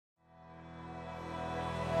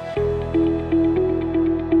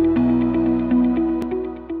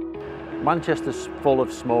Manchester's full of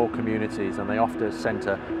small communities, and they often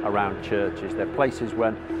centre around churches. They're places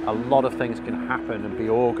when a lot of things can happen and be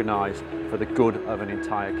organised for the good of an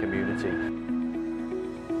entire community.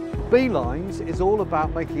 Beelines is all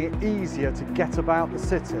about making it easier to get about the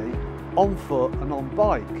city on foot and on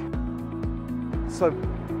bike. So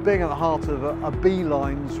being at the heart of a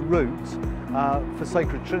Beelines route for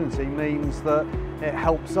Sacred Trinity means that it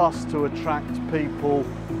helps us to attract people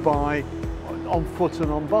on foot and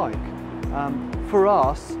on bike. For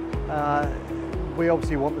us, we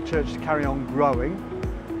obviously want the church to carry on growing.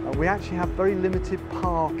 We actually have very limited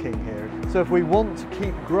parking here. So if we want to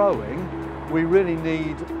keep growing, we really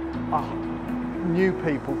need new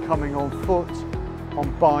people coming on foot,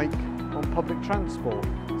 on bike, on public transport.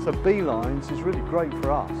 So Beelines is really great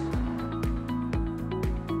for us.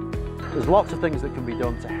 There's lots of things that can be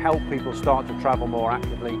done to help people start to travel more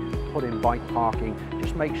actively, put in bike parking,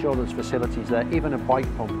 just make sure there's facilities there, even a bike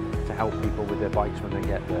pump to help people with their bikes when they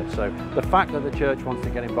get there. So the fact that the church wants to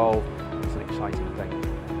get involved is an exciting thing.